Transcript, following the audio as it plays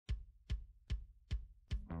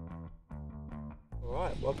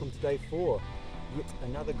Alright, welcome to day 4. Yet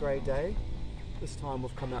another great day. This time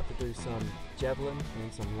we've come out to do some javelin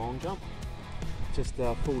and some long jump. Just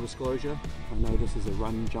full disclosure, I know this is a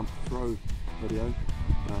run, jump, throw video,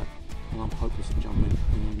 but I'm hopeless at jumping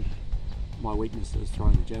and my weakness is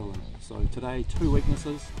throwing the javelin. So today, 2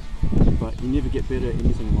 weaknesses, but you never get better at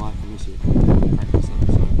anything in life unless you practice it.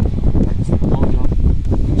 So practice the long jump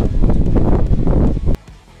and javelin today.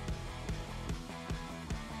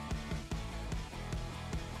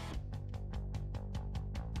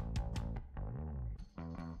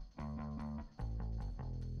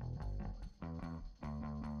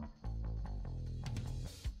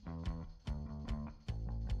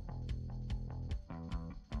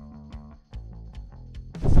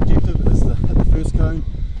 Objective is to hit the first cone.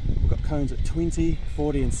 We've got cones at 20,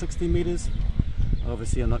 40 and 60 metres.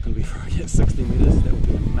 Obviously I'm not going to be throwing at 60 metres, that would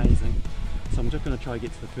be amazing. So I'm just going to try to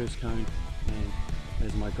get to the first cone, and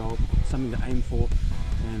there's my goal, something to aim for,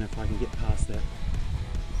 and if I can get past that,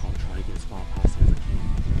 I'll try to get as far past it as I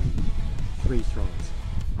can. 3 throws.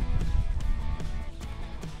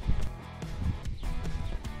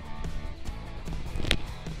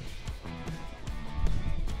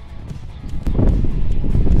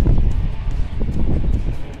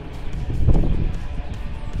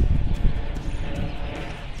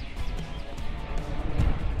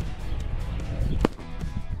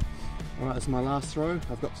 Alright, this is my last throw.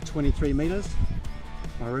 I've got to 23 metres.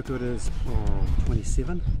 My record is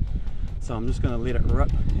 27. So I'm just going to let it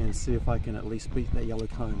rip and see if I can at least beat that yellow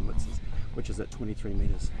cone, which is at 23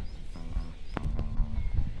 metres.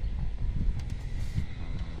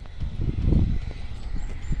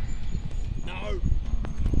 No!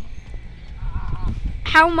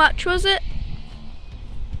 How much was it?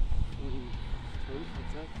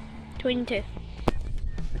 22, 22.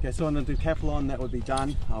 Okay, so on the decathlon that would be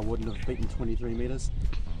done. I wouldn't have beaten 23 metres,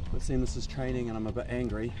 but seeing this is training and I'm a bit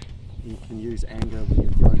angry, you can use anger when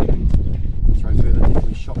you're throwing things to throw further.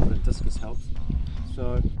 Definitely shot put and discus helps.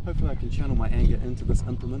 So hopefully I can channel my anger into this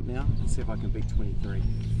implement now and see if I can beat 23.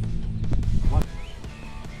 One.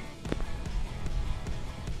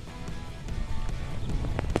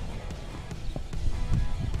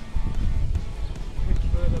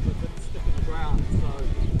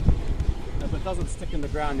 If it doesn't stick in the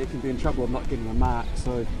ground, you can be in trouble of not getting a mark.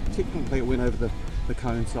 So technically it went over the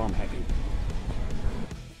cone, so I'm happy.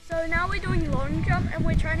 So now we're doing long jump and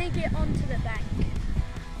we're trying to get onto the bank.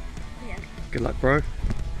 Yeah. Good luck, bro.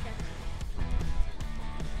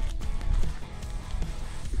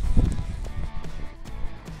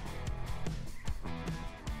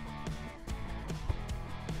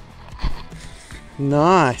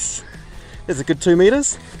 Nice. There's a good 2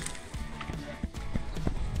 metres.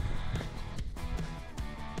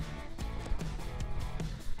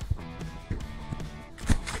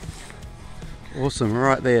 Awesome,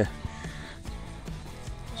 right there.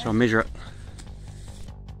 So I'll measure it.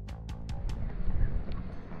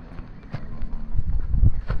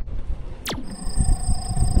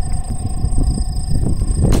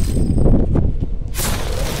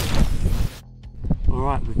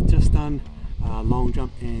 Alright, we've just done long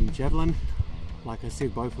jump and javelin. Like I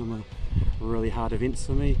said, both of them are really hard events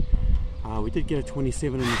for me. We did get a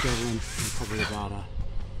 27 in the javelin and probably about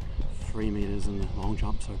 3 metres in the long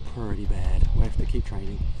jump, so pretty bad. We have to keep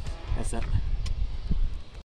training. That's it.